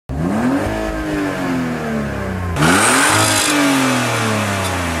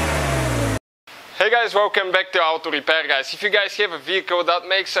Hey guys, welcome back to Auto Repair guys. If you guys have a vehicle that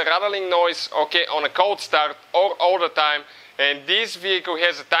makes a rattling noise, okay, on a cold start or all the time, and this vehicle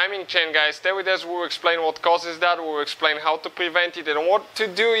has a timing chain guys, stay with us, we'll explain what causes that, we'll explain how to prevent it and what to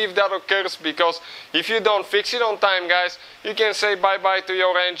do if that occurs, because if you don't fix it on time guys, you can say bye-bye to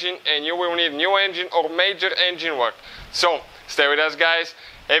your engine and you will need new engine or major engine work. So, stay with us guys.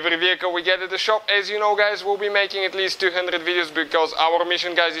 Every vehicle we get at the shop, as you know guys, we'll be making at least 200 videos because our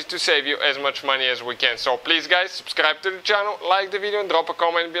mission guys is to save you as much money as we can. So please guys, subscribe to the channel, like the video and drop a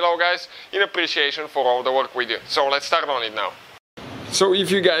comment below guys in appreciation for all the work we do. So let's start on it now. So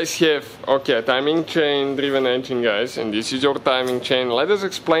if you guys have, okay, a timing chain driven engine guys, and this is your timing chain, let us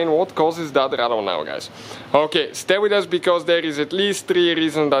explain what causes that rattle now guys. Okay, stay with us because there is at least 3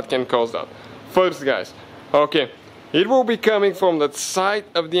 reasons that can cause that. First guys, okay, it will be coming from the side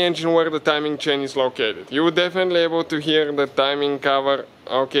of the engine where the timing chain is located. You will definitely able to hear the timing cover,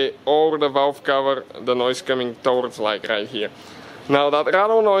 okay, or the valve cover, the noise coming towards like right here. Now that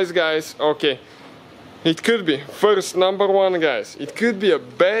rattle noise guys, okay, it could be, first, number one guys, it could be a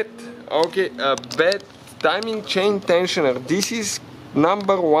bad timing chain tensioner. This is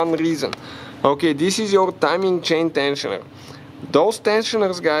number one reason. Okay, this is your timing chain tensioner. Those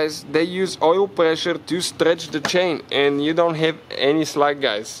tensioners guys, they use oil pressure to stretch the chain and you don't have any slack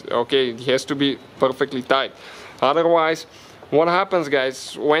guys. Okay, it has to be perfectly tight. Otherwise, what happens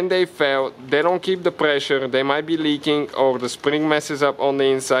guys, when they fail, they don't keep the pressure, they might be leaking or the spring messes up on the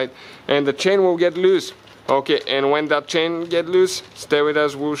inside and the chain will get loose. Okay, and when that chain get loose, stay with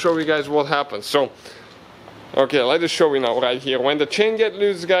us, we'll show you guys what happens. So, okay, let us show you now right here. When the chain get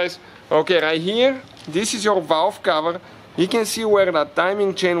loose guys, okay, right here, this is your valve cover. You can see where that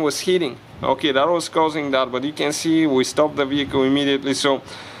timing chain was hitting. Okay, that was causing that, but you can see we stopped the vehicle immediately, so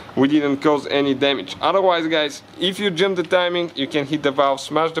we didn't cause any damage. Otherwise guys, if you jump the timing, you can hit the valve,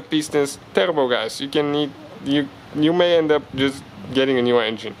 smash the pistons, terrible guys. You may end up just getting a new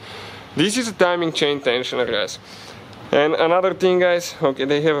engine. This is a timing chain tensioner guys. And another thing guys, okay,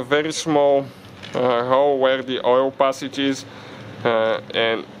 they have a very small hole where the oil passage is.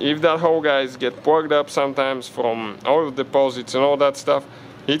 And if that hole guys get plugged up sometimes from oil deposits and all that stuff,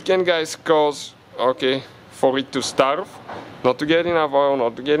 it can guys cause, okay, for it to starve, not to get enough oil,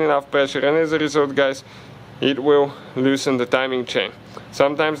 not to get enough pressure, and as a result guys, it will loosen the timing chain.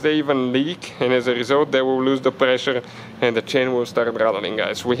 Sometimes they even leak, and as a result they will lose the pressure and the chain will start rattling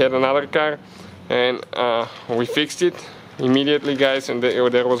guys. We had another car and we fixed it immediately guys, and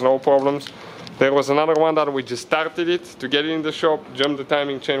there was no problems. There was another one that we just started it to get it in the shop, jumped the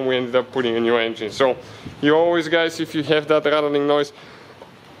timing chain, we ended up putting a new engine. So you always guys, if you have that rattling noise,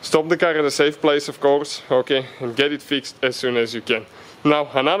 stop the car at a safe place of course, okay, and get it fixed as soon as you can. Now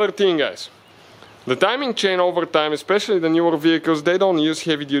another thing guys, the timing chain over time, especially the newer vehicles, they don't use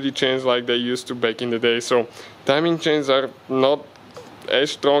heavy duty chains like they used to back in the day, so timing chains are not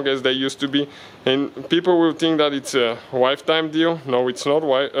as strong as they used to be, and people will think that it's a lifetime deal. No, it's not.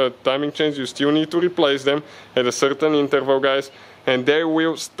 Timing chains, you still need to replace them at a certain interval guys, and they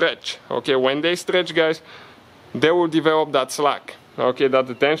will stretch. Okay, when they stretch guys, they will develop that slack, okay, that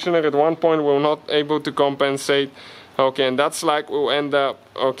the tensioner at one point will not able to compensate. Okay, and that slack will end up,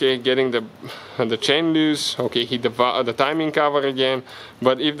 okay, getting the chain loose, okay, hit the timing cover again.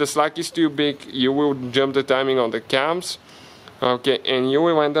 But if the slack is too big, you will jump the timing on the cams. Okay, and you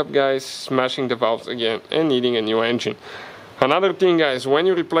will end up guys smashing the valves again and needing a new engine. Another thing guys, when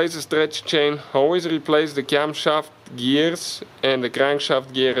you replace the stretch chain, always replace the camshaft gears and the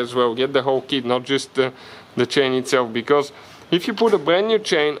crankshaft gear as well. Get the whole kit, not just the chain itself, because if you put a brand new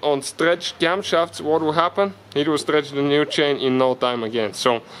chain on stretched camshafts, what will happen? It will stretch the new chain in no time again.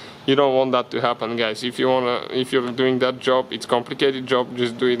 So you don't want that to happen guys. If you're doing that job, it's a complicated job,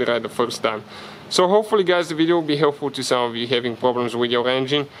 just do it right the first time. So hopefully guys the video will be helpful to some of you having problems with your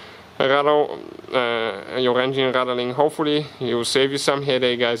engine rattling. Hopefully it will save you some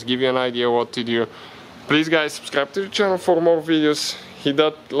headache guys, give you an idea what to do. Please guys subscribe to the channel for more videos, hit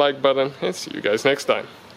that like button and see you guys next time.